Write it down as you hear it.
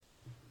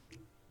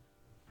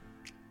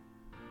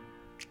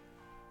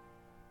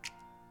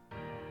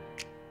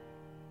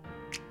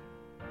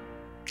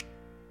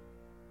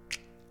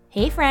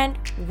Hey friend,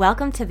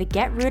 welcome to the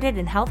Get Rooted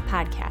in Health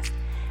podcast.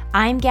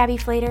 I'm Gabby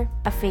Flater,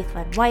 a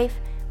faith-led wife,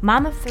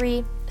 mom of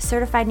 3,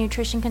 certified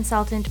nutrition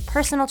consultant,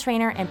 personal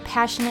trainer, and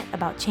passionate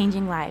about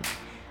changing lives.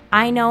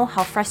 I know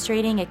how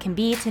frustrating it can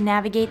be to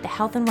navigate the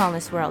health and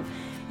wellness world.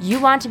 You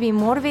want to be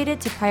motivated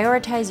to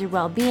prioritize your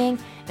well-being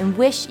and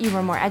wish you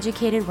were more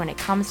educated when it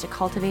comes to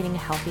cultivating a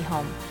healthy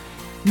home.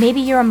 Maybe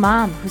you're a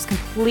mom who's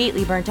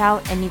completely burnt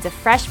out and needs a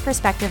fresh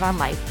perspective on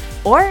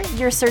life, or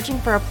you're searching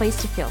for a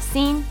place to feel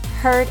seen,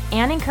 heard,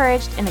 and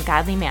encouraged in a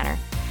godly manner.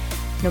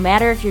 No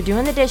matter if you're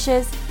doing the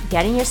dishes,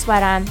 getting your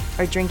sweat on,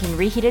 or drinking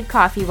reheated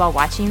coffee while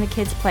watching the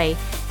kids play,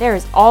 there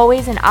is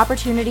always an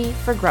opportunity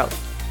for growth.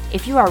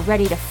 If you are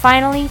ready to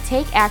finally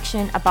take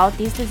action about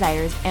these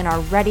desires and are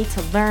ready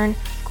to learn,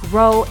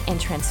 grow, and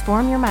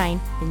transform your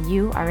mind, then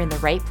you are in the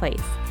right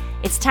place.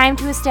 It's time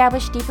to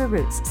establish deeper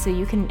roots so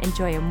you can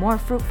enjoy a more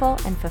fruitful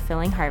and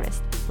fulfilling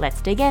harvest. Let's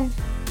dig in.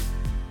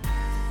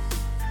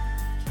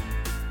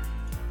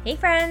 Hey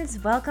friends,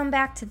 welcome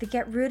back to the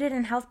Get Rooted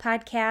in Health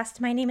podcast.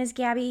 My name is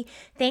Gabby.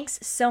 Thanks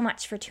so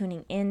much for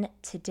tuning in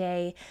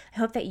today. I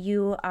hope that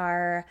you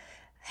are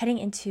heading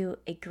into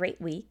a great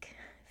week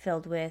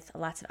filled with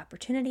lots of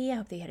opportunity. I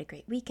hope that you had a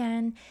great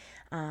weekend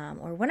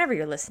or whenever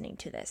you're listening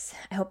to this.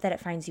 I hope that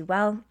it finds you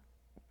well,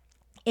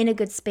 in a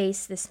good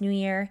space this new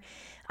year.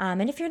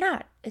 And if you're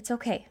not, it's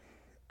okay.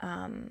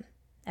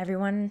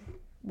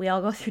 We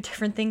all go through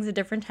different things at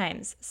different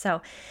times.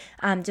 So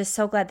I'm just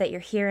so glad that you're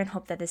here and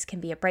hope that this can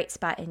be a bright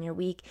spot in your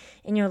week,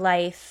 in your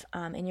life,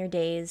 in your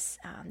days,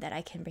 that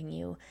I can bring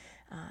you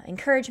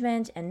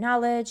encouragement and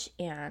knowledge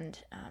and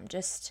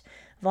just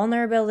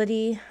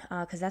vulnerability,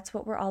 because that's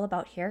what we're all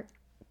about here.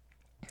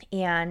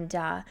 And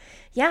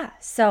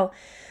so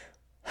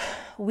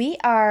we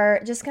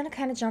are just going to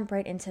kind of jump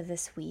right into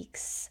this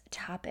week's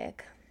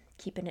topic,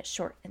 keeping it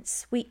short and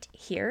sweet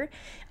here.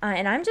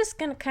 And I'm just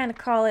going to kind of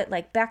call it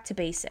like back to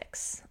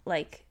basics,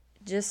 like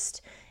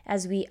just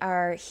as we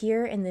are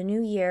here in the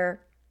new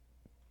year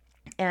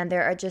and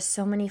there are just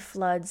so many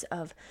floods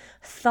of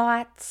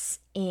thoughts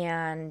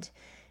and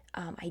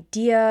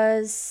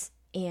ideas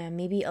and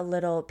maybe a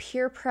little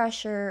peer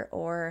pressure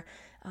or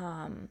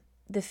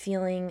the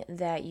feeling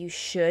that you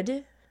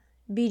should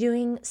be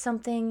doing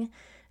something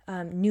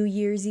New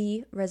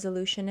Year's-y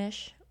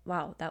resolution-ish.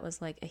 Wow, that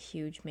was like a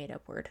huge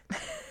made-up word.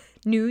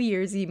 New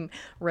Year's Eve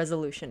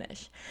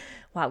resolution-ish.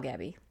 Wow,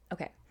 Gabby.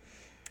 Okay.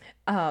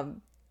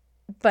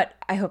 But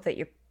I hope that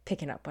you're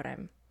picking up what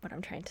I'm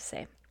trying to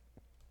say.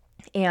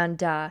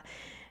 And I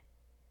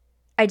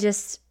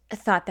just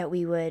thought that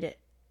we would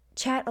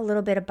chat a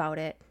little bit about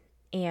it.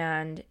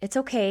 And it's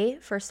okay,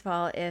 first of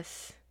all,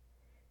 if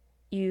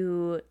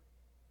you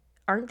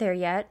aren't there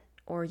yet,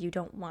 or you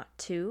don't want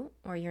to,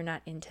 or you're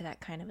not into that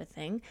kind of a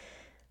thing.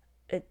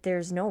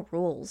 There's no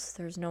rules.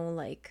 There's no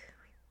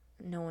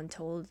no one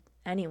told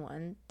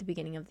anyone at the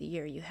beginning of the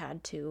year you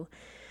had to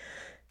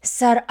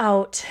set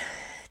out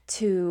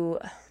to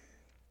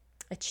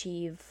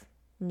achieve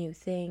new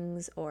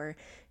things or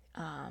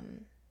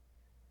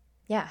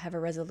have a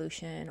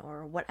resolution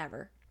or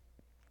whatever.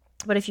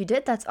 But if you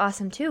did, that's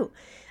awesome too.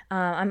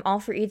 I'm all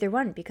for either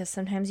one because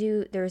sometimes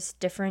there's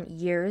different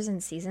years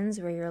and seasons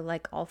where you're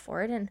like all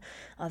for it and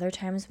other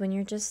times when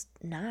you're just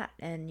not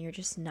and you're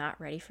just not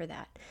ready for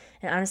that.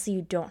 And honestly,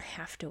 you don't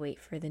have to wait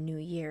for the new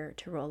year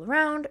to roll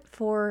around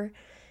for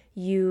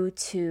you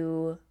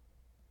to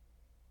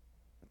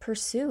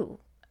pursue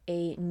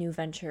a new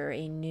venture,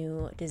 a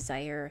new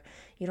desire.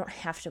 You don't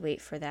have to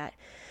wait for that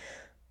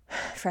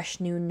fresh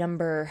new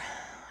number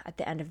at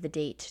the end of the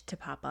date to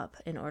pop up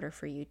in order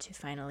for you to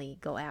finally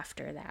go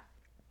after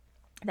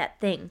that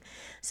thing.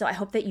 So I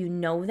hope that you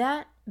know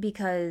that,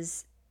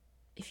 because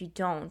if you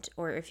don't,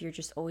 or if you're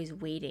just always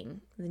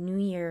waiting, the new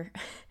year,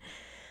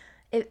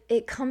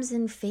 it comes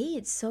and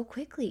fades so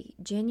quickly.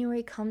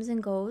 January comes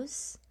and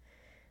goes,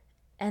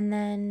 and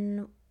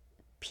then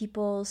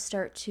people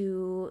start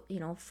to,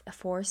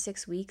 4 or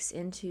 6 weeks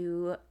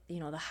into,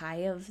 the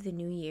high of the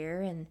new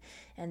year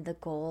and the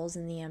goals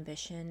and the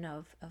ambition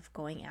of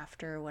going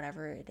after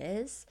whatever it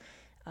is,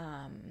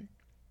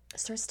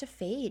 starts to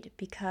fade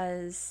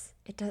because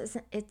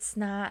it's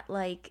not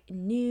like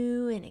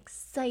new and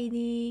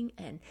exciting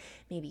and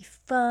maybe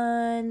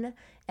fun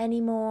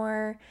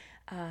anymore.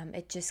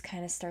 It just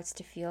kind of starts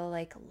to feel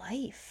like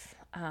life.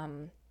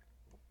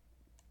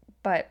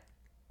 But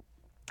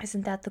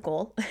isn't that the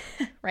goal,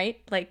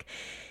 right? Like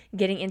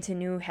getting into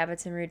new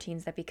habits and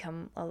routines that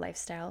become a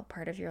lifestyle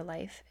part of your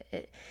life.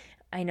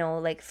 I know,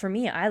 like for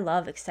me, I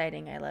love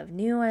exciting. I love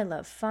new. I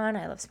love fun.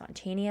 I love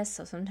spontaneous.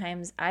 So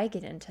sometimes I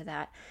get into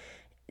that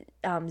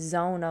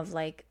zone of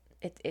like,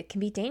 it can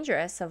be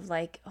dangerous of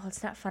like, oh,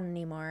 it's not fun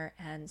anymore.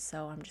 And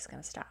so I'm just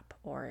going to stop.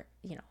 Or,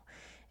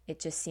 it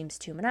just seems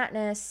too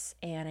monotonous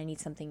and I need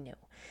something new.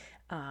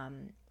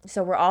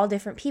 So we're all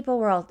different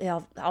people. They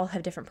all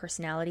have different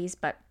personalities,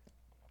 but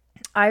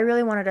I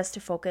really wanted us to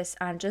focus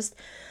on just,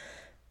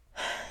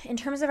 in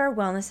terms of our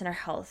wellness and our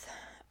health,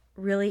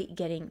 really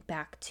getting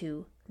back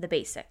to the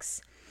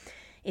basics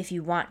if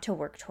you want to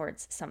work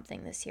towards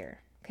something this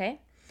year,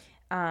 okay?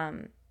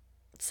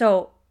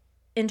 So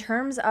in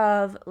terms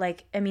of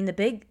like, I mean,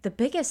 the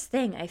biggest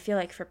thing I feel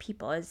like for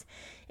people is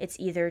it's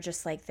either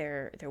just like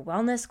their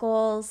wellness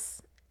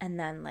goals and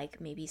then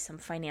like maybe some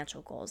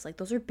financial goals. Like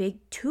those are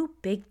two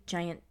big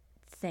giant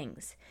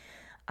things.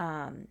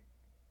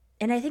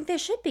 And I think they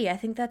should be. I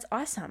think that's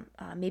awesome.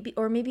 Maybe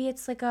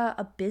it's like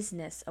a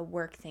business, a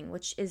work thing,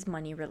 which is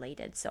money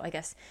related. So I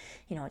guess,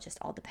 it just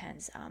all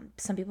depends.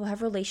 Some people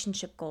have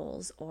relationship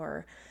goals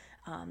or,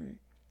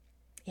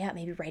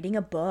 maybe writing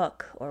a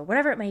book or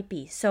whatever it might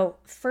be. So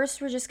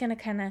first we're just going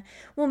to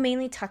we'll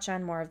mainly touch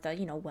on more of the,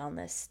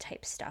 wellness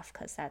type stuff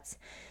because that's,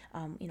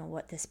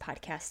 what this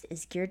podcast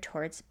is geared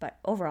towards, but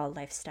overall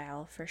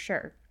lifestyle for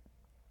sure.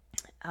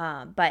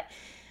 But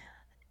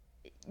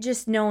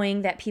just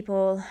knowing that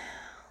people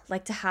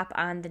like to hop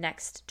on the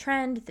next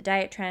trend, the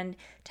diet trend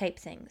type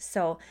things.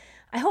 So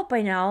I hope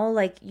by now,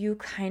 like you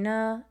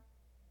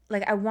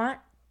I want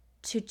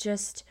to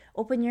just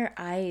open your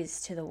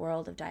eyes to the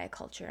world of diet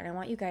culture. And I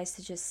want you guys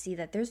to just see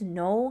that there's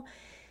no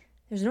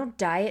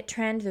diet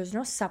trend, there's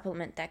no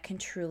supplement that can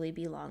truly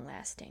be long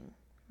lasting.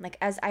 Like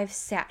as I've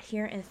sat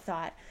here and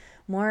thought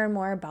more and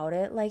more about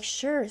it, like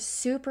sure,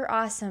 super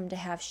awesome to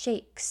have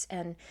shakes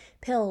and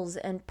pills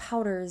and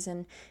powders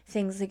and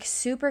things, like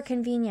super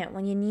convenient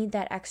when you need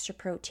that extra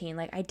protein.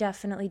 Like I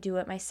definitely do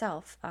it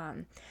myself.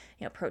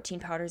 Protein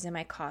powders in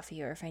my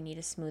coffee, or if I need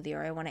a smoothie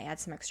or I want to add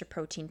some extra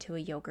protein to a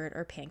yogurt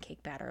or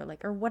pancake batter,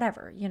 like, or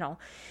whatever, like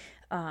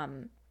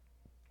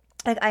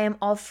I am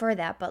all for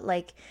that, but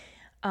like,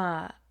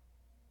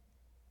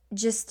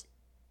 just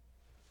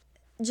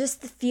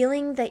the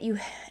feeling that you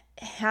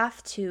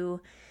have to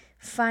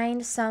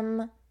find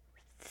some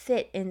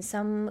fit in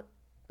some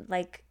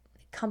like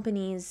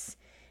company's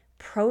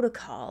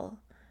protocol.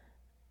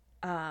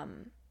 I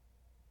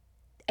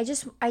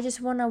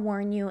just want to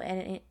warn you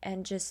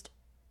and just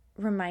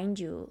remind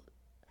you,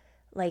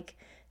 like,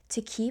 to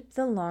keep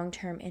the long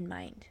term in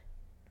mind.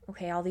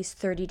 Okay, all these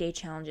 30-day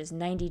challenges,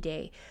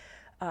 90-day,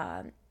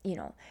 I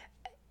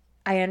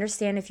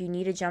understand if you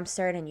need a jump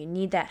start and you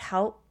need that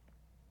help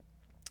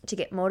to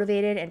get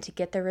motivated and to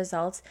get the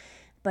results.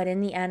 But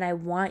in the end, I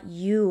want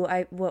you,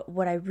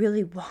 what I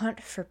really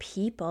want for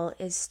people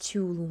is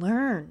to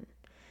learn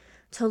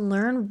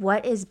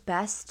what is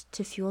best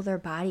to fuel their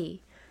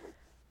body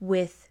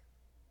with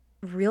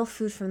real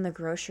food from the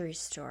grocery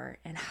store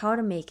and how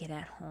to make it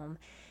at home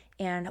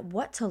and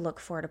what to look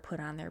for to put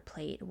on their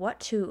plate, what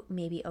to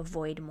maybe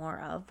avoid more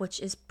of, which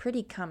is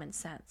pretty common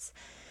sense.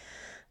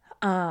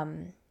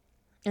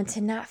 And to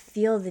not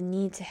feel the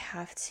need to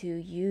have to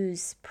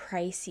use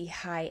pricey,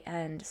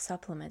 high-end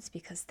supplements,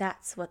 because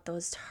that's what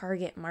those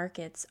target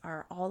markets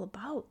are all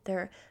about.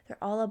 They're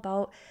all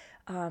about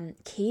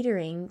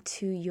catering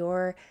to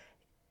your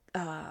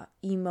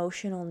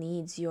emotional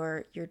needs,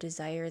 your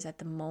desires at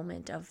the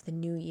moment of the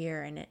new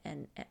year,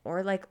 and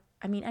or like,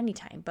 I mean,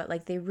 anytime, but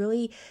like they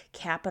really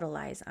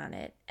capitalize on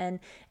it. And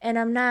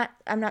I'm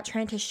not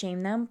trying to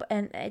shame them,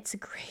 and it's a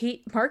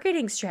great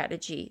marketing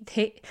strategy.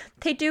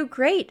 They do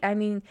great. I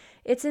mean,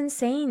 it's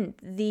insane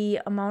the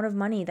amount of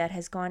money that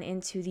has gone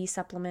into the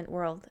supplement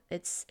world.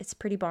 It's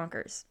pretty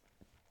bonkers.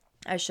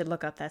 I should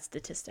look up that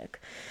statistic,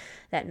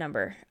 that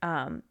number.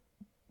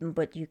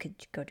 But you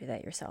could go do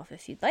that yourself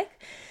if you'd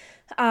like.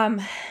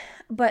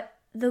 But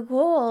the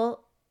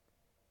goal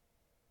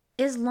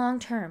is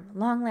long-term,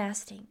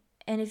 long-lasting.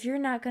 And if you're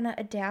not going to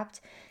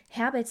adapt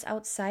habits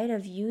outside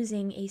of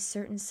using a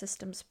certain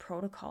system's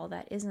protocol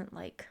that isn't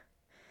like,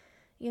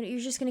 you're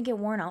just going to get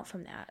worn out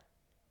from that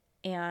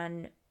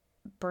and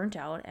burnt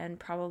out and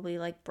probably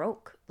like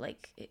broke,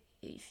 like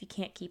if you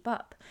can't keep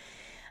up.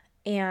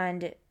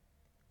 And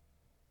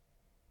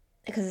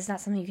because it's not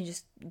something you can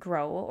just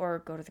grow or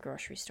go to the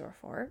grocery store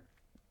for.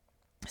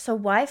 So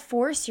why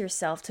force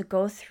yourself to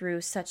go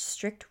through such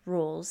strict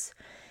rules,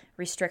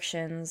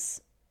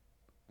 restrictions,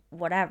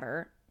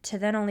 whatever, to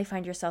then only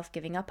find yourself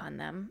giving up on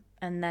them?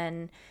 And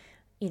then,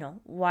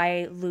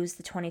 why lose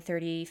the 20,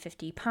 30,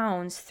 50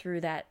 pounds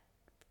through that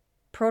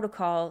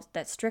protocol,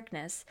 that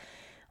strictness,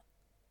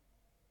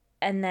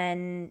 and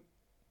then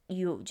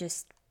you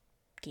just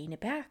gain it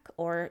back,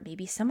 or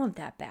maybe some of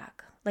that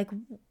back.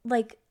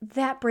 Like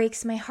that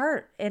breaks my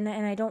heart, and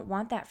I don't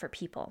want that for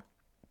people,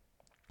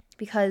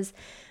 because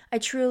I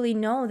truly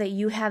know that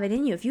you have it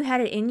in you. If you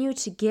had it in you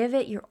to give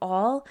it your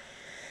all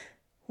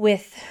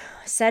with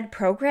said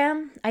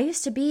program. I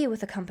used to be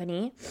with a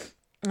company.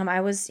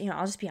 I was,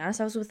 I'll just be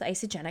honest, I was with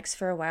Isogenics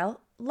for a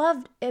while.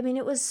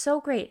 It was so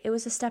great. It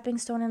was a stepping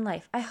stone in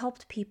life. I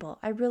helped people.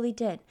 I really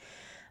did.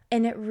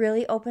 And it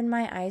really opened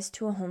my eyes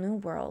to a whole new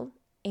world.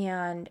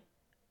 And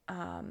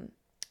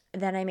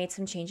then I made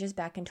some changes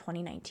back in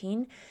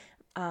 2019.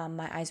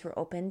 My eyes were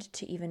opened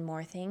to even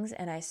more things.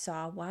 And I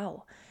saw,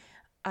 wow,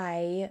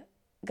 I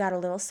got a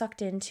little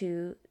sucked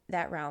into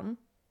that realm.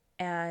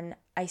 And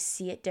I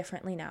see it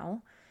differently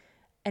now.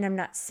 And I'm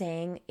not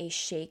saying a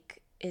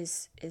shake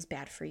is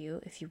bad for you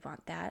if you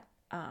want that.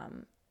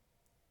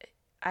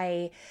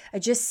 I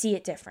just see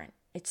it different.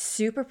 It's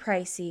super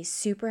pricey,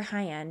 super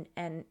high end,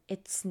 and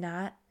it's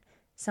not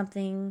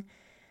something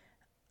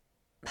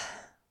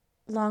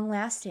long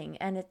lasting,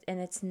 and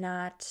it's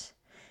not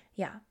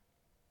yeah,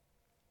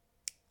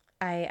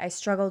 I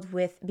struggled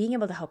with being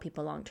able to help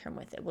people long-term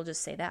with it. We'll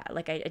just say that.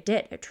 Like I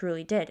did, I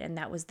truly did. And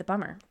that was the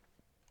bummer,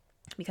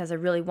 because I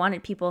really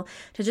wanted people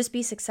to just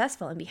be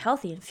successful and be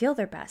healthy and feel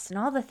their best and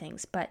all the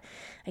things. But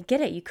I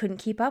get it. You couldn't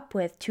keep up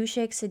with 2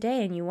 shakes a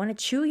day, and you want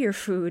to chew your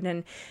food,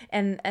 and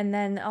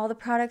then all the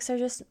products are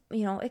just,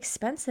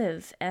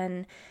 expensive.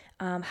 And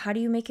how do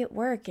you make it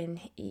work?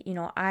 And,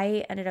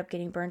 I ended up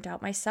getting burnt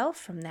out myself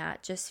from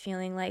that, just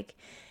feeling like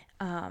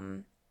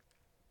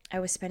I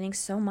was spending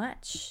so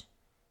much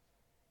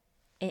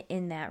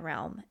in that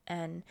realm.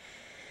 And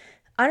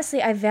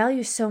honestly, I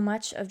value so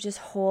much of just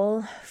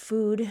whole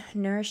food,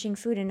 nourishing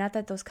food, and not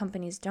that those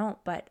companies don't,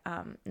 but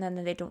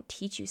then they don't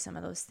teach you some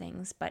of those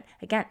things. But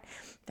again,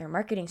 their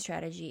marketing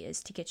strategy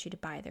is to get you to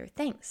buy their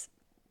things.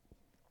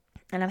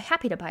 And I'm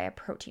happy to buy a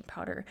protein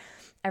powder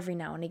every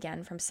now and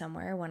again from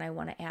somewhere when I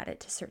want to add it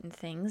to certain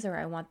things, or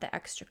I want the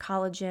extra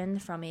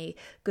collagen from a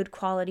good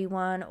quality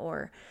one,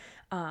 or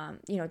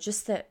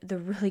just the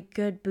really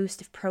good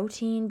boost of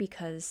protein,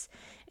 because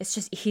it's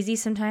just easy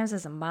sometimes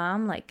as a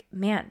mom. Like,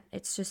 man,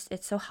 it's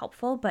so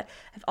helpful. But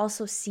I've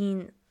also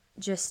seen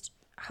just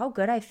how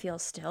good I feel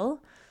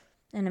still,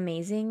 and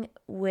amazing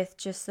with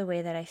just the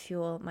way that I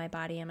fuel my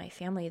body and my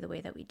family the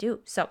way that we do.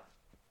 So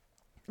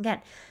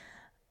again,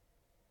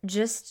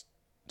 just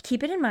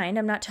keep it in mind.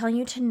 I'm not telling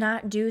you to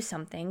not do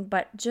something,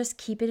 but just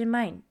keep it in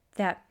mind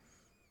that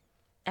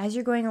as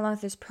you're going along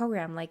with this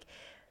program, like,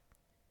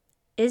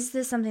 is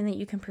this something that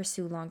you can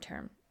pursue long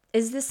term?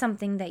 Is this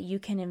something that you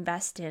can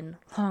invest in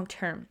long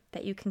term,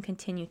 that you can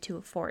continue to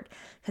afford?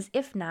 Because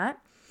if not,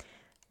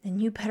 then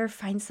you better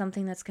find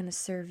something that's going to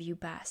serve you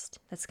best,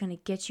 that's going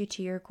to get you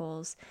to your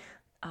goals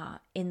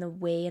in the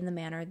way and the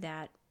manner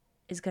that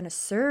is going to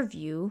serve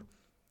you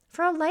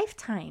for a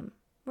lifetime.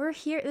 We're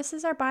here. This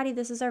is our body.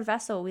 This is our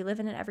vessel. We live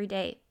in it every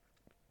day.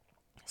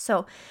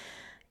 So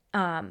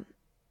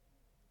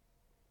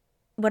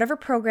whatever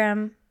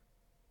program,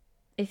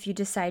 if you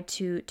decide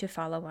to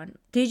follow one,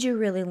 did you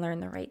really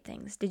learn the right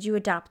things? Did you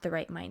adopt the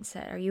right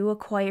mindset? Are you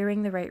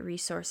acquiring the right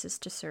resources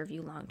to serve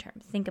you long term?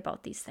 Think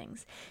about these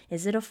things.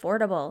 Is it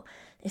affordable?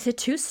 Is it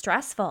too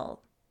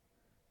stressful?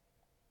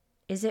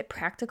 Is it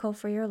practical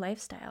for your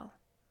lifestyle?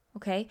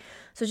 Okay,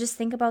 so just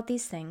think about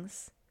these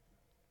things,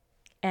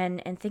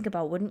 and think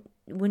about,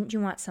 wouldn't you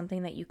want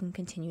something that you can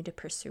continue to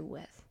pursue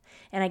with?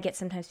 And I get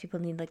sometimes people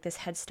need like this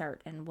head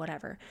start and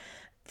whatever.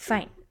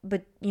 Fine,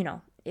 but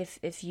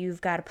if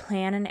you've got a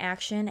plan in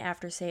action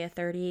after, say, a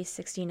 30,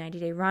 60,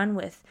 90-day run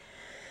with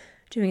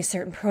doing a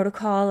certain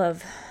protocol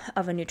of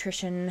a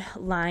nutrition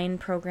line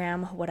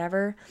program,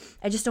 whatever,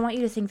 I just don't want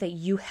you to think that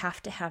you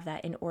have to have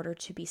that in order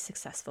to be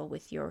successful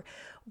with your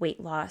weight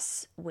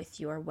loss, with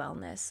your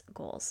wellness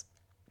goals,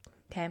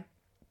 okay?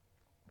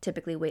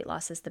 Typically, weight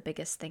loss is the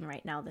biggest thing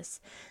right now this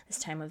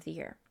time of the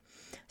year.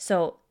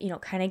 So,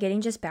 kind of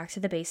getting just back to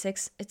the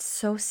basics. It's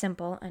so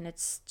simple, and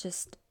it's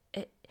just,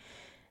 it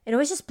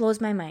always just blows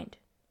my mind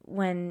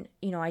when,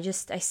 I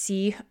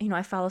see,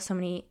 I follow so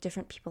many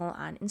different people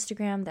on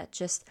Instagram that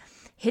just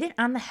hit it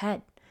on the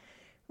head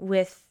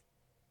with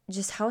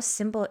just how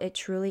simple it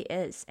truly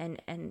is.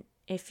 And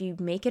if you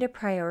make it a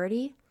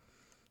priority,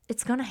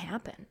 it's going to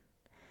happen.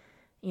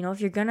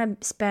 If you're going to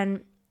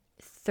spend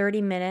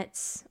 30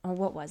 minutes, oh,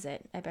 what was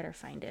it? I better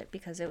find it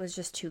because it was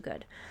just too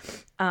good.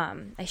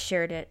 I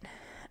shared it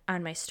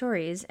on my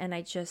stories, and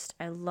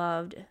I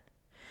loved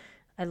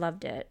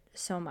it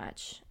so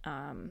much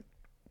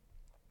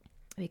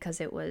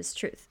because it was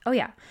truth. Oh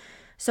yeah.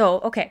 So,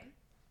 okay.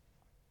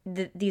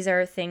 These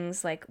are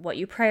things like what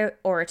you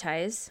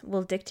prioritize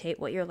will dictate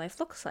what your life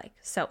looks like.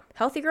 So,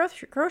 healthy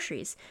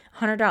groceries,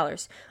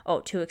 $100. Oh,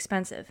 too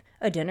expensive.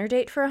 A dinner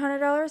date for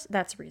 $100?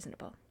 That's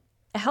reasonable.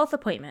 A health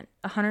appointment,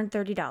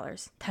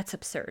 $130. That's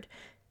absurd.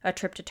 A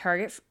trip to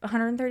Target,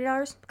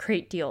 $130?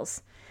 Great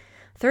deals.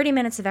 30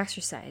 minutes of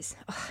exercise.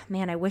 Oh,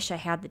 man, I wish I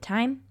had the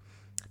time.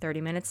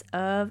 30 minutes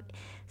of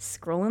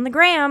scrolling the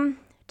gram.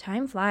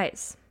 Time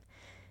flies.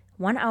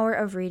 1 hour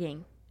of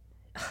reading.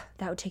 Ugh,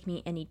 that would take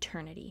me an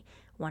eternity.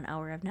 1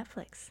 hour of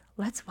Netflix.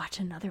 Let's watch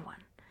another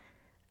one.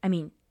 I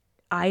mean,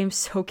 I am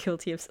so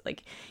guilty of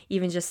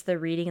even just the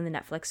reading and the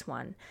Netflix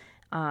one.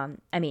 I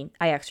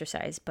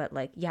exercise, but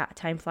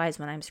time flies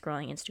when I'm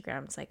scrolling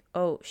Instagram. It's like,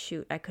 oh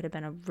shoot, I could have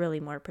been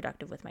really more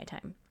productive with my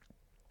time.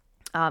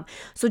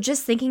 So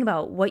just thinking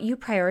about what you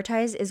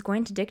prioritize is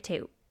going to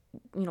dictate,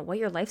 what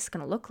your life's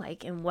going to look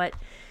like and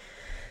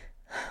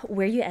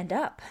where you end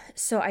up.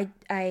 So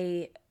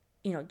I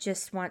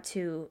just want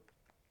to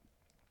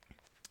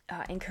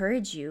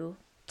encourage you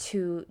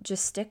to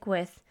just stick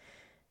with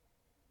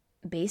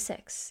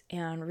basics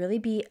and really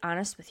be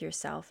honest with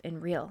yourself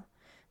and real.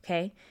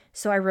 Okay,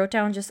 so I wrote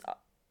down just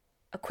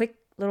a quick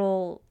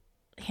little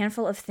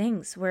handful of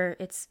things where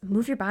it's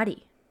move your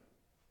body,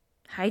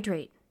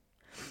 hydrate,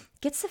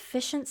 get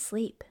sufficient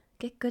sleep,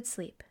 get good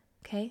sleep,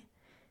 okay?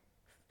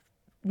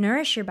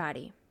 Nourish your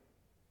body.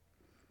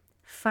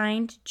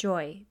 Find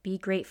joy, be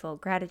grateful,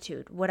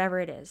 gratitude, whatever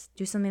it is.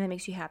 Do something that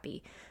makes you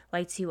happy,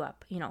 lights you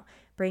up,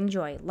 bring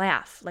joy,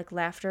 laugh.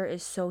 Laughter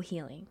is so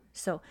healing.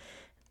 So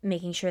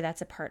making sure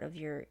that's a part of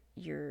your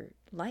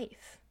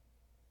life,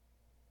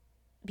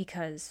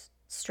 because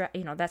stress,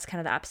 that's kind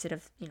of the opposite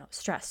of,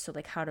 stress. So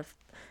like how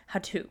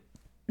to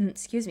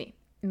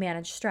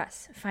manage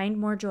stress, find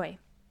more joy,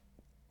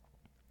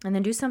 and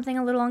then do something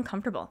a little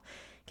uncomfortable.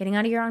 Getting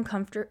out of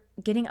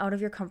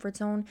your comfort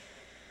zone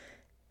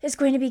is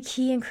going to be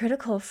key and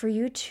critical for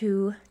you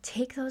to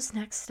take those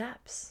next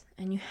steps,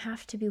 and you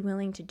have to be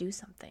willing to do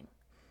something.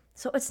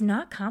 So it's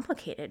not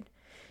complicated.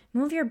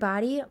 Move your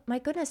body. My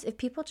goodness, if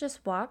people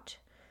just walked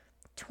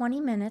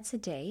 20 minutes a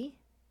day,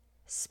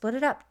 split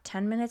it up,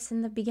 10 minutes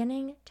in the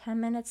beginning, 10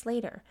 minutes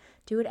later.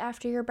 Do it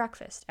after your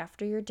breakfast,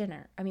 after your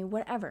dinner.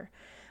 Whatever,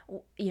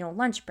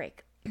 lunch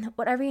break,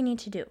 whatever you need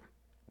to do.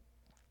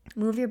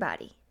 Move your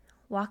body.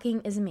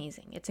 Walking is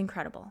amazing. It's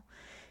incredible.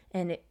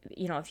 And,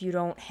 if you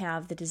don't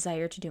have the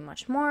desire to do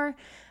much more,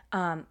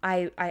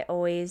 I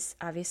always,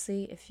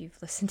 obviously, if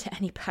you've listened to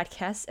any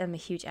podcast, I'm a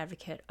huge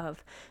advocate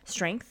of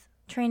strength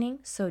training.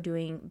 So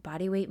doing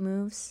body weight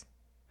moves,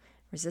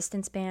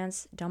 resistance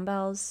bands,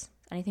 dumbbells,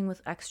 anything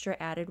with extra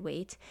added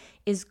weight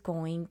is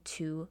going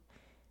to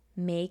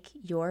make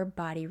your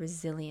body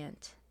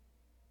resilient.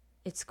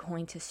 It's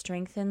going to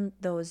strengthen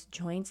those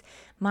joints.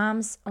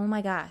 Moms, oh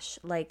my gosh,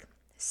 like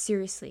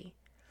seriously,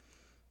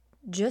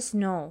 just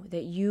know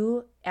that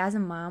you as a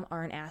mom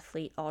are an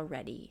athlete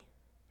already.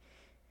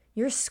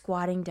 You're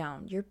squatting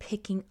down, you're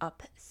picking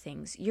up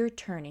things, you're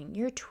turning,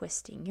 you're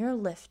twisting, you're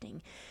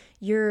lifting,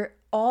 you're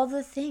all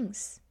the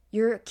things.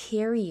 You're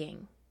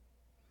carrying,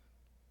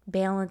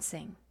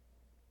 balancing.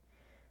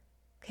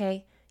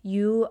 Okay?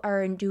 You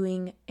are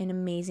doing an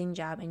amazing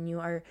job, and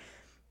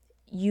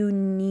you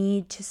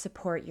need to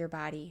support your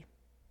body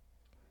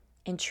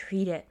and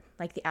treat it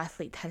like the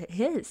athlete that it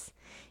is.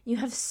 You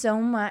have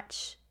so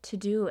much to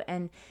do,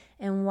 and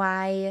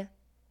why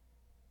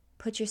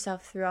put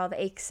yourself through all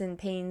the aches and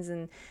pains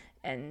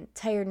and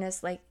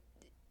tiredness? Like,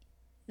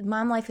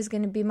 mom life is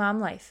going to be mom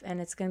life, and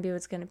it's going to be what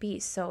it's going to be.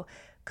 So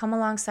come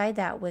alongside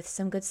that with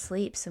some good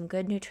sleep, some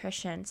good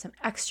nutrition, some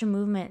extra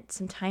movement,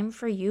 some time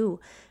for you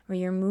where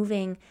you're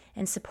moving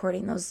and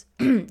supporting those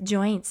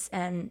joints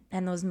and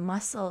those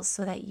muscles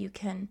so that you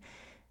can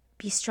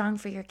be strong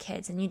for your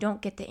kids and you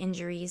don't get the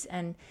injuries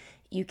and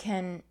you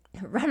can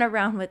run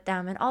around with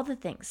them and all the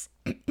things.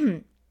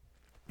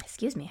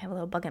 Excuse me, I have a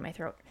little bug in my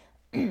throat.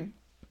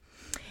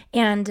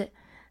 And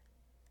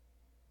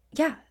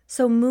yeah,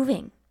 so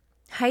moving,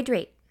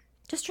 hydrate,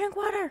 just drink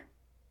water,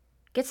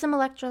 get some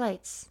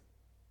electrolytes,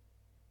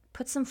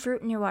 put some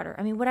fruit in your water.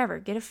 Whatever,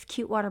 get a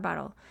cute water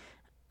bottle.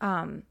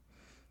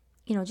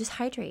 Just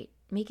hydrate,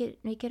 make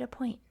it a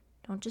point.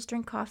 Don't just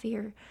drink coffee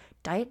or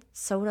diet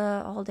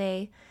soda all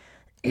day.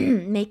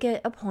 Make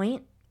it a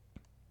point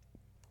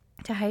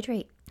to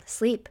hydrate,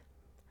 sleep,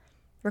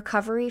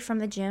 recovery from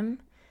the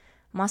gym,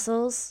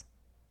 muscles,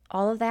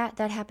 all of that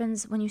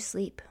happens when you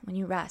sleep, when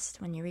you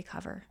rest, when you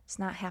recover. It's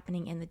not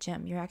happening in the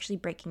gym. You're actually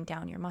breaking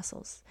down your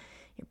muscles.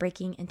 You're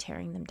breaking and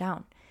tearing them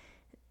down.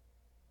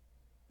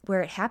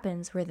 Where it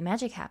happens, where the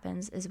magic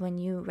happens, is when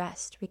you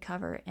rest,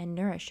 recover, and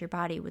nourish your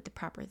body with the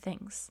proper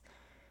things.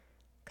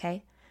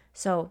 Okay?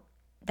 So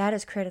that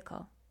is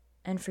critical.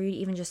 And for you to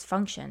even just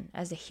function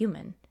as a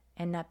human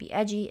and not be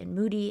edgy and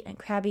moody and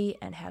crabby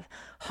and have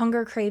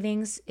hunger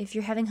cravings. If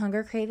you're having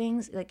hunger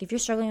cravings, like if you're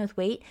struggling with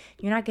weight,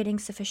 you're not getting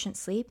sufficient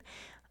sleep,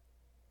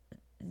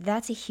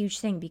 that's a huge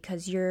thing,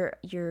 because your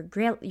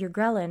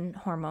ghrelin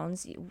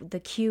hormones,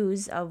 the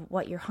cues of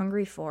what you're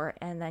hungry for,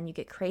 and then you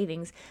get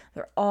cravings,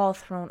 they're all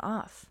thrown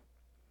off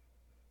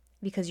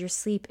because your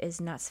sleep is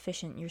not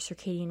sufficient. Your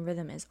circadian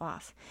rhythm is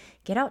off.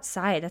 Get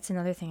outside. That's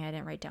another thing I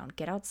didn't write down.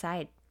 Get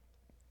outside.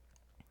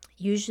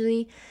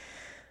 Usually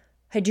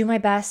I do my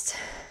best.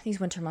 These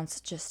winter months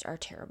just are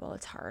terrible.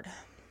 It's hard.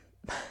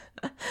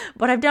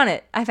 But I've done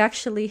it. I've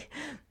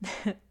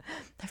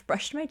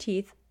brushed my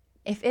teeth.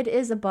 If it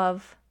is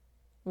above,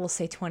 we'll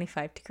say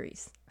 25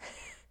 degrees,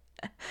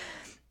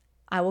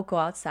 I will go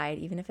outside,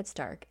 even if it's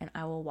dark, and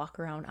I will walk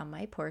around on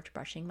my porch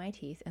brushing my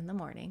teeth in the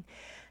morning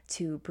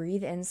to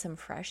breathe in some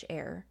fresh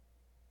air.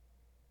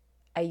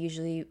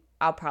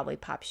 I'll probably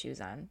pop shoes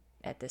on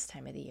at this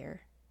time of the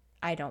year.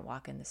 I don't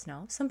walk in the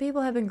snow. Some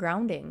people have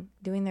been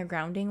doing their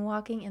grounding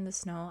walking in the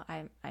snow.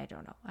 I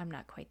don't know. I'm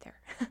not quite there.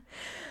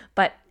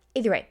 But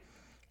either way,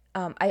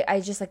 I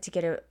just like to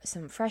get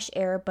some fresh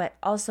air, but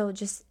also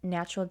just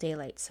natural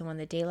daylight. So when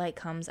the daylight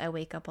comes, I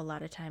wake up a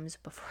lot of times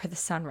before the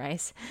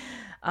sunrise.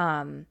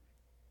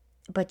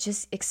 But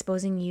just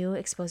exposing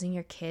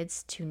your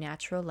kids to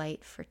natural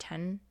light for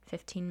 10,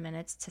 15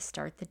 minutes to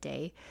start the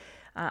day.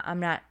 I'm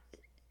not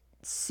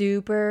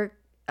super,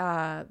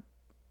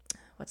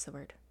 what's the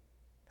word?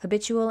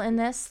 Habitual in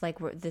this, like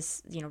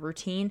this,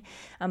 routine,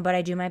 but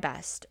I do my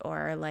best.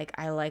 Or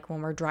I like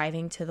when we're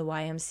driving to the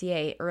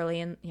YMCA early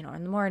in the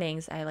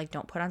mornings, I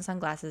don't put on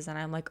sunglasses, and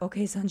I'm like,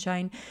 okay,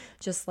 sunshine,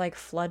 just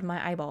flood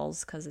my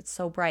eyeballs because it's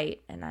so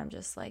bright, and I'm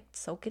just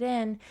soak it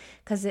in,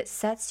 because it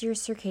sets your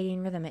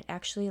circadian rhythm. It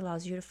actually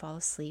allows you to fall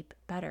asleep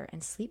better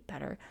and sleep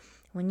better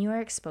when you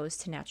are exposed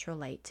to natural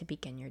light to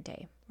begin your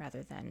day,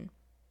 rather than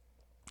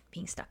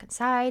being stuck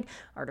inside,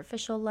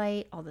 artificial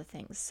light, all the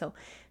things. So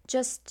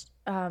just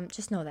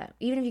know that.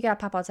 Even if you got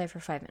to pop outside for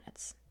 5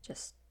 minutes,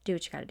 just do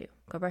what you got to do.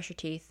 Go brush your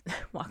teeth,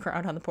 walk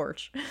around on the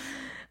porch.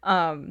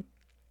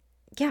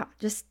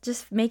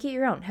 Just make it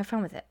your own. Have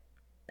fun with it.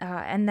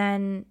 And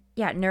then,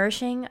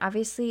 nourishing,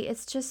 obviously,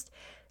 it's just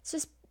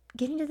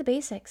getting to the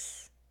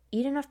basics.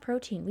 Eat enough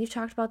protein. We've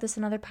talked about this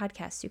in other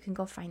podcasts. You can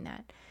go find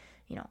that.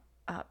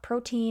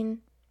 Protein,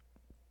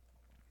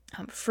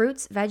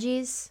 fruits,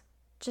 veggies,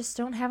 just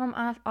don't have them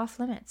off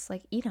limits.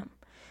 Like, eat them.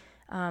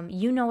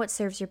 You know what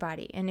serves your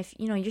body. And if,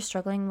 you're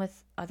struggling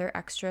with other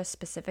extra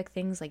specific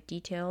things like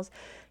details,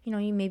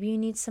 maybe you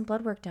need some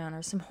blood work done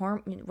or some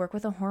work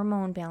with a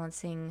hormone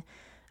balancing,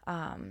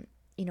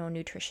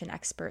 nutrition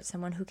expert,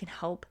 someone who can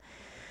help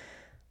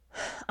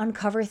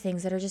uncover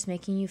things that are just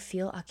making you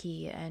feel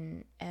ucky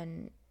and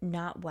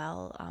not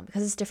well,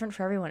 because it's different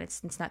for everyone.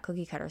 It's not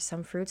cookie cutter.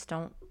 Some fruits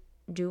don't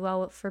do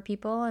well for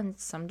people and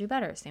some do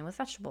better. Same with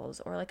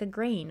vegetables or like a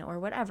grain or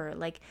whatever.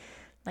 Like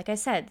I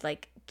said,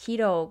 like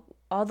keto,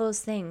 all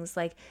those things,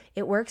 like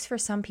it works for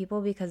some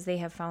people because they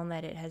have found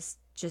that it has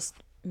just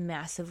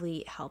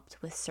massively helped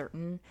with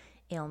certain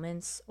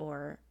ailments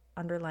or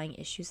underlying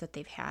issues that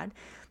they've had.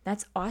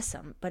 That's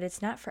awesome, but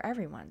it's not for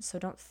everyone. So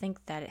don't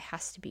think that it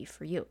has to be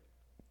for you.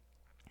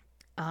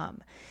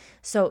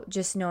 So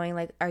just knowing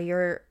like,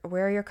 where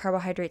are your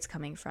carbohydrates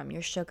coming from?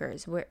 Your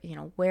sugars,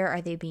 where are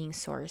they being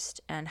sourced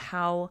and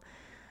how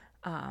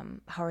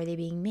are they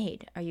being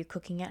made? Are you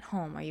cooking at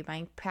home? Are you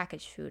buying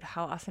packaged food?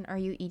 How often are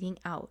you eating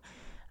out?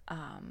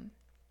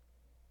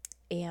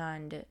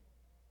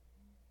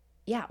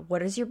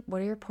 What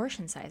are your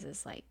portion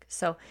sizes like?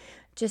 So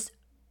just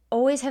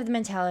always have the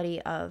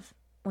mentality of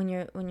when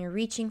you're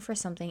reaching for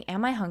something,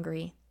 am I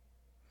hungry?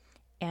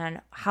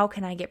 And how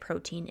can I get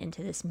protein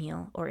into this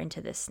meal or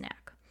into this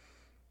snack?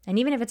 And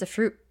even if it's a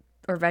fruit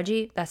or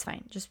veggie, that's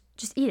fine. Just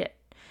eat it.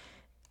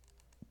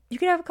 You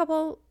could have a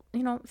couple,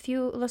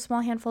 a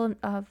small handful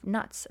of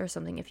nuts or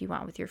something if you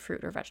want with your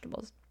fruit or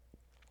vegetables.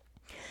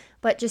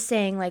 But just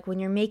saying, like, when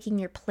you're making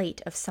your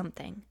plate of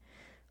something,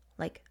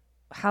 like,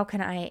 how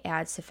can I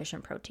add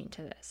sufficient protein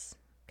to this?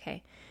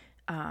 Okay.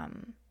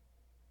 And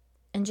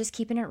just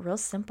keeping it real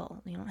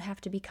simple. You don't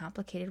have to be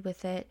complicated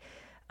with it.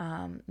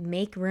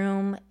 Make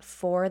room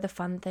for the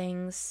fun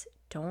things.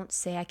 Don't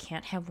say I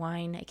can't have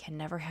wine. I can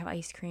never have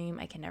ice cream.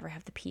 I can never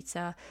have the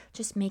pizza.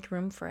 Just make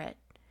room for it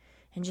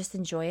and just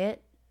enjoy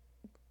it,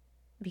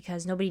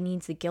 because nobody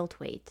needs the guilt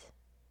weight.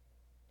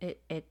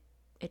 It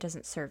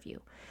doesn't serve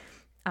you.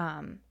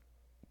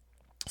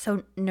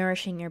 So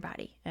nourishing your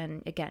body.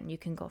 And again, you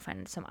can go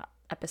find some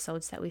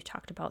episodes that we've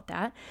talked about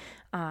that.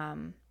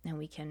 And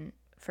we can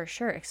for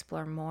sure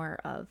explore more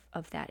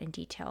of that in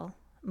detail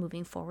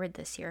moving forward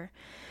this year.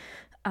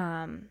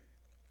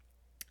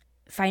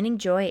 Finding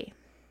joy,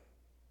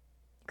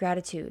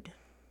 gratitude,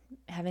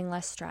 having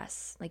less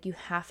stress. Like, you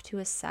have to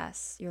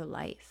assess your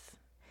life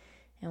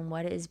and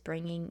what is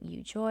bringing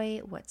you joy,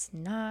 what's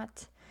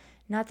not.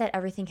 Not that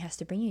everything has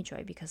to bring you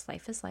joy, because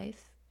life is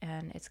life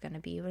and it's going to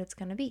be what it's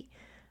going to be.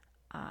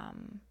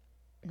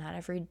 Not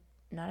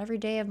every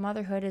day of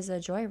motherhood is a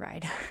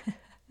joyride.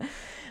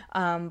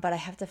 But I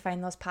have to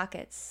find those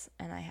pockets,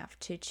 and I have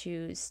to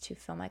choose to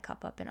fill my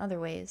cup up in other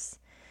ways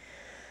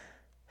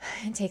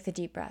and take the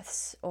deep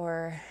breaths,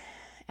 or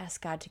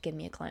ask God to give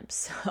me a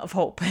glimpse of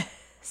hope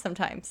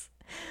sometimes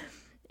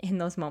in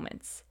those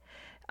moments.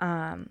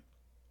 And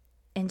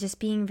just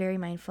being very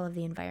mindful of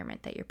the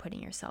environment that you're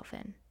putting yourself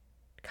in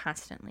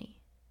constantly.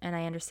 And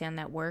I understand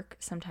that work,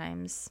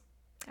 sometimes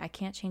I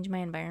can't change my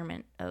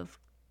environment of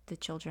the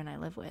children I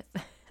live with.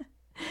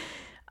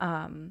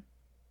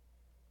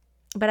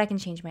 But I can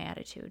change my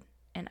attitude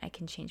and I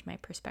can change my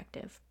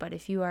perspective. But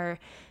if you are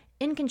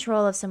in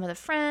control of some of the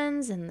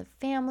friends and the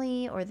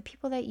family or the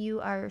people that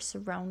you are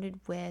surrounded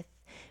with,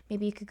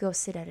 maybe you could go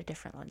sit at a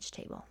different lunch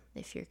table,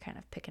 if you're kind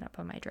of picking up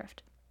on my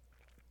drift.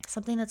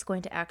 Something that's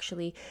going to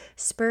actually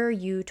spur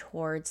you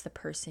towards the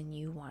person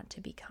you want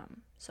to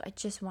become. So I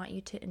just want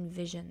you to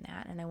envision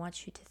that, and I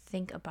want you to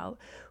think about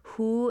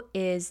who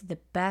is the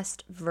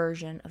best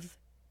version of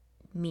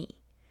me.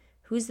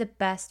 Who's the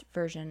best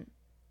version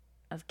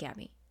of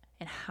Gabby,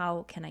 and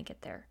how can I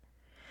get there?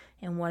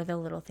 And what are the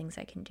little things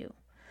I can do?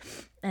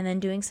 And then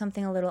doing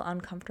something a little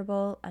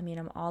uncomfortable. I mean,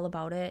 I'm all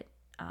about it.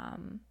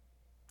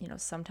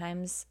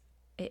 Sometimes,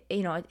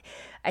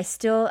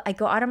 I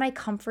go out of my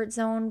comfort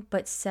zone,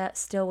 but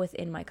still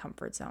within my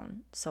comfort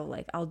zone. So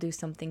like, I'll do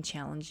something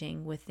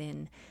challenging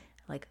within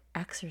like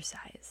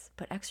exercise,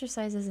 but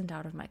exercise isn't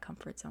out of my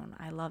comfort zone.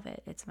 I love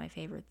it. It's my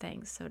favorite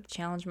thing. So to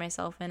challenge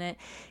myself in it,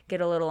 get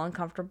a little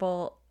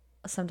uncomfortable,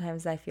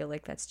 sometimes I feel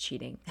like that's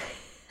cheating.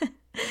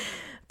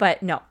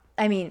 But no,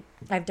 I mean,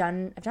 I've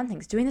done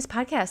things. Doing this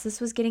podcast, this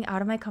was getting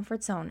out of my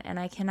comfort zone, and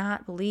I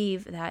cannot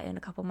believe that in a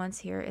couple months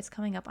here, it's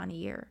coming up on a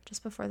year,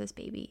 just before this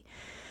baby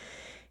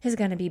is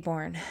going to be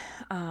born.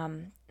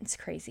 It's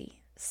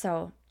crazy.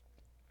 So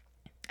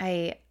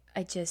I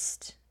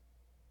just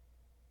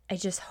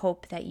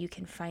hope that you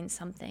can find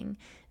something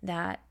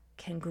that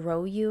can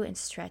grow you and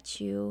stretch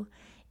you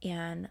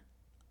and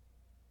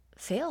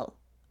fail.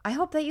 I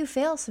hope that you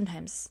fail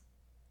sometimes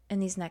in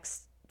these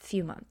next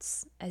few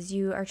months as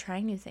you are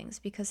trying new things,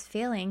 because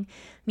failing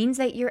means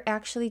that you're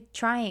actually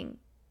trying,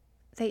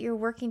 that you're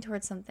working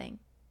towards something.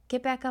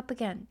 Get back up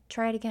again.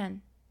 Try it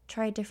again.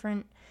 Try a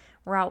different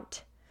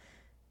route.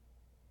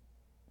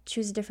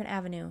 Choose a different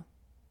avenue.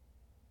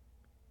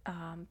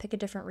 Pick a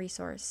different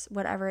resource,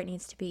 whatever it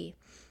needs to be.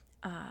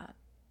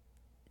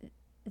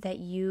 That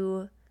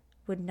you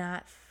would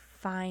not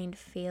find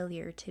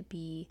failure to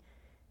be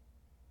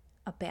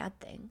a bad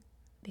thing,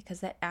 because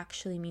that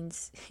actually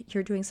means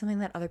you're doing something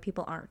that other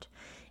people aren't.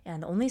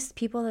 And the only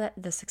people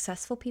the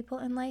successful people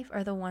in life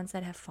are the ones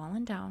that have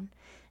fallen down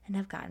and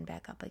have gotten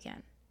back up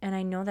again. And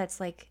I know that's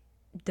like,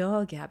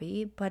 duh,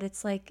 Gabby, but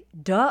it's like,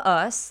 duh,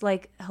 us.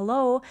 Like,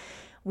 hello,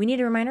 we need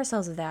to remind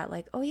ourselves of that.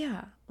 Like, oh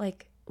yeah,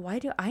 like, why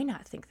do I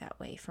not think that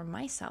way for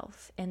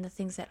myself and the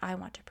things that I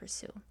want to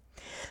pursue?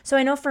 So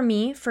I know for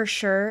me, for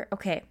sure,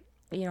 okay,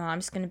 I'm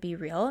just going to be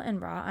real and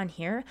raw on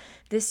here.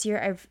 This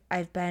year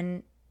I've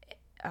been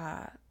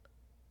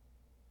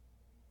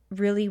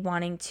really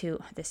wanting to,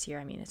 this year,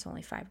 I mean, it's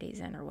only 5 days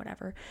in or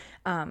whatever.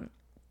 I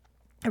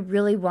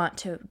really want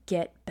to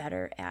get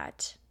better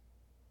at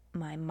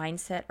my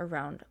mindset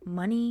around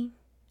money,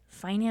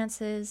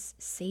 finances,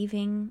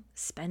 saving,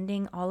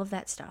 spending, all of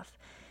that stuff.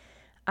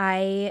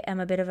 I am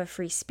a bit of a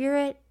free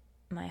spirit.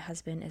 My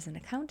husband is an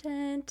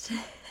accountant.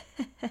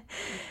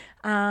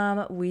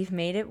 We've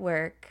made it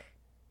work,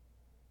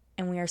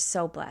 and we are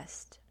so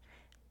blessed.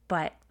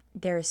 But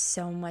there is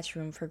so much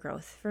room for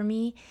growth for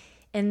me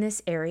in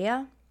this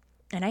area.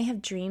 And I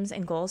have dreams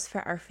and goals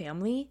for our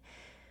family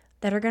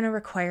that are going to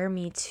require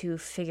me to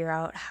figure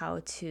out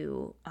how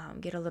to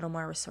get a little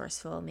more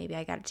resourceful. Maybe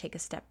I got to take a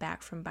step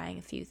back from buying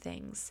a few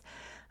things.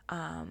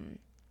 And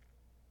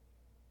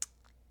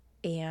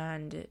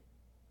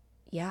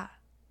yeah,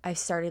 I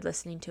started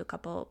listening to a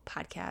couple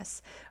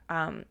podcasts.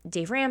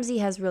 Dave Ramsey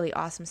has really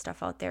awesome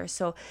stuff out there.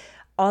 So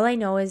all I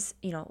know is,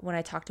 when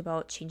I talked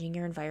about changing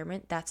your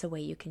environment, that's a way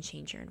you can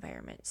change your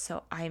environment.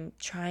 So I'm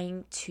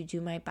trying to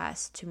do my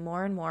best to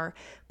more and more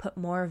put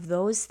more of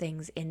those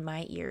things in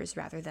my ears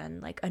rather than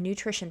like a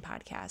nutrition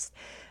podcast.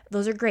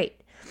 Those are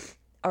great.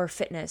 Or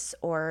fitness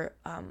or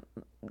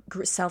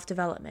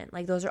self-development.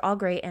 Like, those are all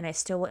great, and I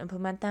still will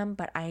implement them,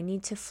 but I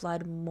need to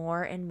flood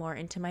more and more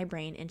into my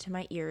brain, into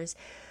my ears,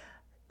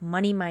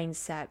 money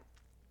mindset,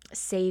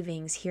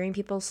 savings, hearing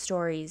people's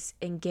stories,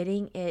 and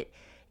getting it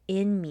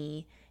in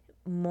me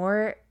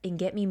more and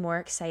get me more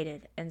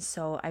excited. And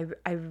so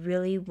I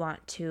really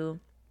want to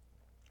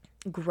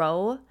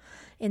grow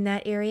in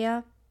that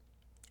area.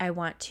 I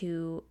want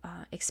to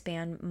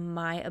expand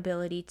my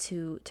ability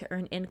to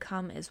earn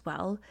income as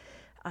well,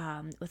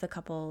 with a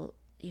couple,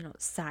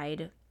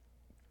 side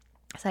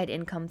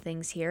income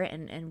things here,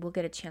 and we'll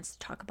get a chance to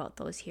talk about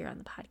those here on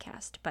the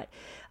podcast. But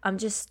I'm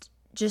just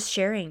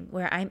sharing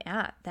where I'm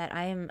at, that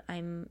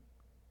I'm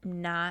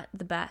not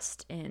the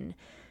best in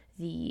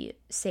the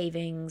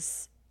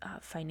savings,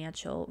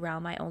 financial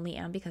realm. I only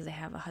am because I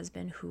have a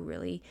husband who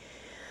really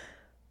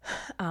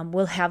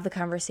will have the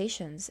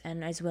conversations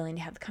and is willing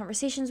to have the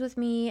conversations with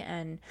me.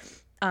 And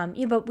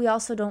but we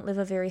also don't live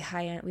a very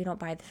high end. We don't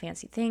buy the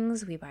fancy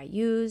things. We buy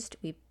used.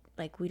 We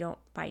don't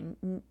buy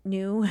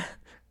new.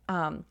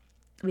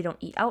 We don't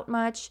eat out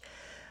much.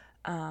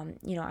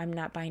 I'm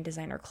not buying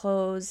designer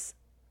clothes.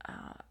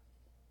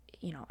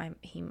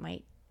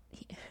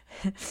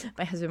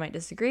 My husband might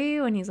disagree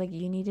when he's like,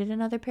 you needed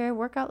another pair of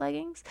workout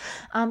leggings.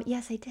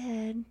 Yes, I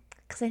did,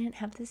 because I didn't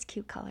have this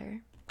cute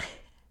color.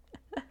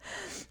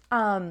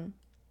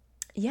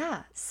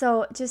 Yeah.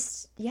 So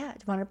just,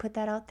 want to put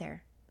that out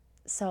there.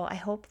 So I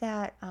hope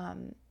that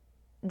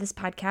this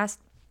podcast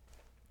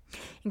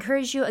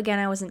encouraged you. Again,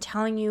 I wasn't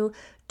telling you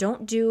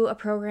don't do a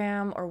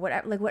program or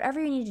whatever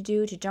you need to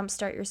do to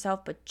jumpstart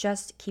yourself, but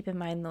just keep in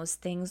mind those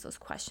things, those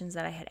questions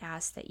that I had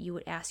asked, that you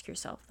would ask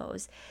yourself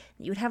those.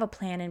 You would have a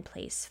plan in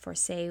place for,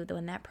 say,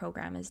 when that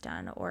program is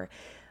done, or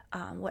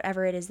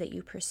whatever it is that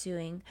you're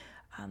pursuing,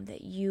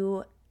 that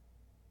you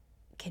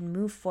can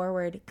move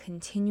forward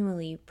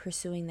continually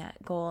pursuing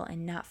that goal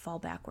and not fall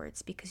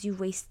backwards, because you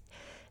waste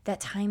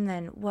that time.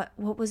 Then what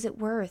was it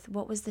worth?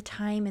 What was the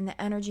time and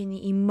the energy and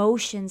the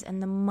emotions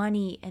and the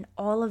money and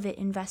all of it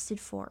invested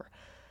for,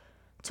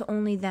 to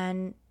only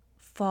then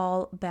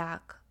fall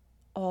back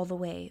all the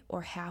way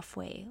or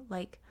halfway?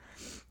 Like,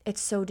 it's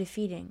so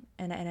defeating,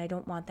 and I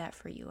don't want that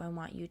for you. I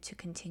want you to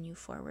continue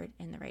forward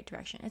in the right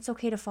direction. It's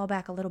okay to fall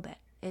back a little bit.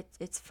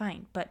 It's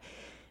fine. But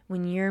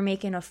when you're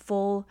making a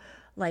full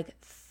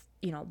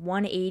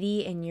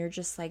 180 and you're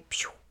just like,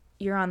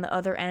 you're on the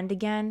other end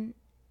again,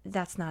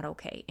 that's not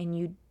okay. And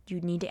you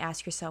need to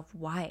ask yourself,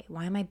 why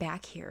am I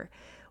back here?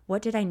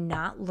 What did I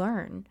not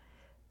learn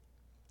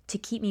to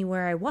keep me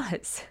where I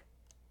was?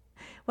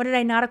 What did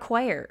I not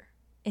acquire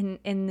in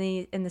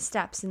the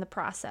steps in the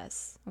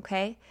process?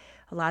 Okay,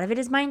 a lot of it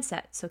is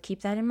mindset, so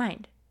keep that in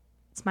mind.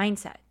 It's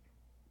mindset.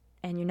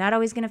 And you're not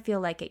always going to feel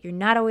like it. You're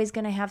not always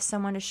going to have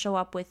someone to show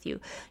up with you.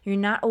 You're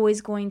not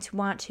always going to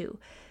want to.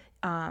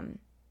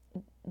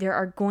 There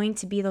are going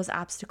to be those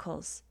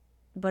obstacles.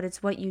 but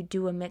it's what you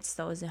do amidst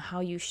those and how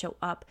you show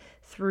up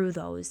through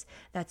those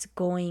that's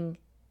going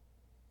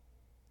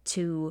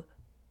to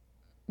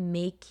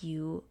make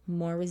you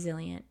more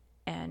resilient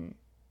and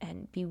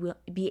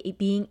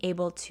being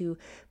able to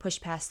push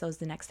past those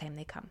the next time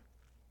they come.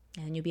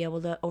 And you'll be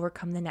able to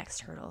overcome the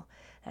next hurdle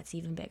that's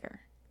even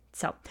bigger.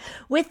 So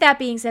with that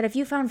being said, if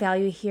you found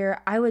value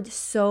here, I would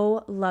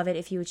so love it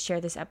if you would share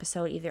this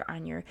episode either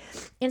on your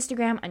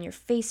Instagram, on your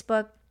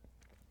Facebook.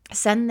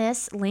 Send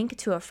this link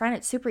to a friend.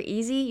 It's super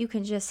easy. You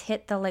can just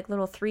hit the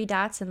little 3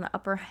 dots in the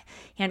upper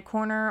hand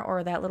corner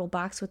or that little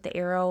box with the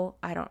arrow.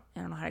 I don't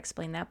know how to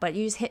explain that, but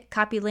you just hit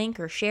copy link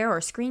or share or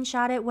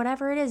screenshot it,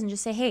 whatever it is, and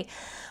just say, hey,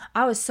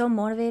 I was so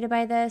motivated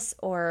by this,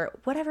 or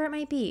whatever it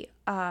might be.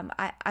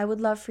 I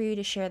would love for you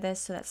to share this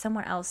so that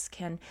someone else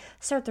can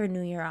start their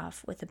new year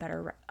off with a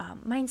better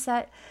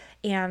mindset.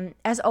 And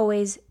as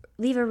always,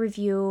 leave a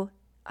review.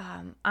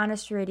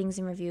 Honest ratings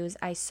and reviews.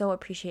 I so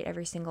appreciate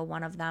every single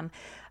one of them.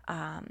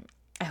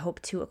 I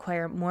hope to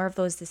acquire more of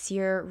those this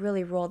year,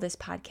 really roll this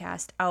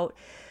podcast out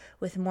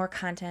with more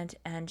content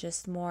and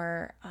just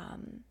more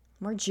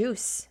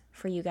juice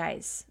for you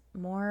guys,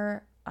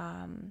 more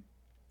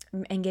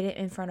and get it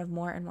in front of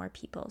more and more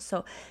people.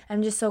 So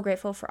I'm just so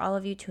grateful for all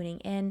of you tuning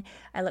in.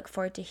 I look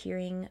forward to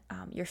hearing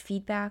your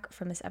feedback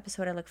from this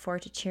episode. I look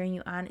forward to cheering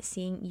you on,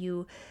 seeing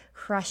you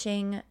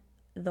crushing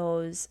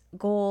those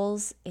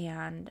goals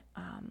and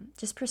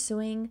just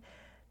pursuing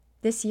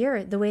this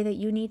year the way that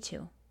you need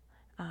to,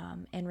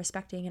 and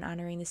respecting and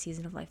honoring the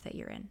season of life that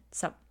you're in.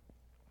 So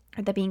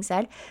with that being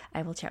said,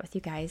 I will chat with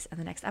you guys on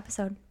the next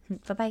episode.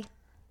 Bye-bye.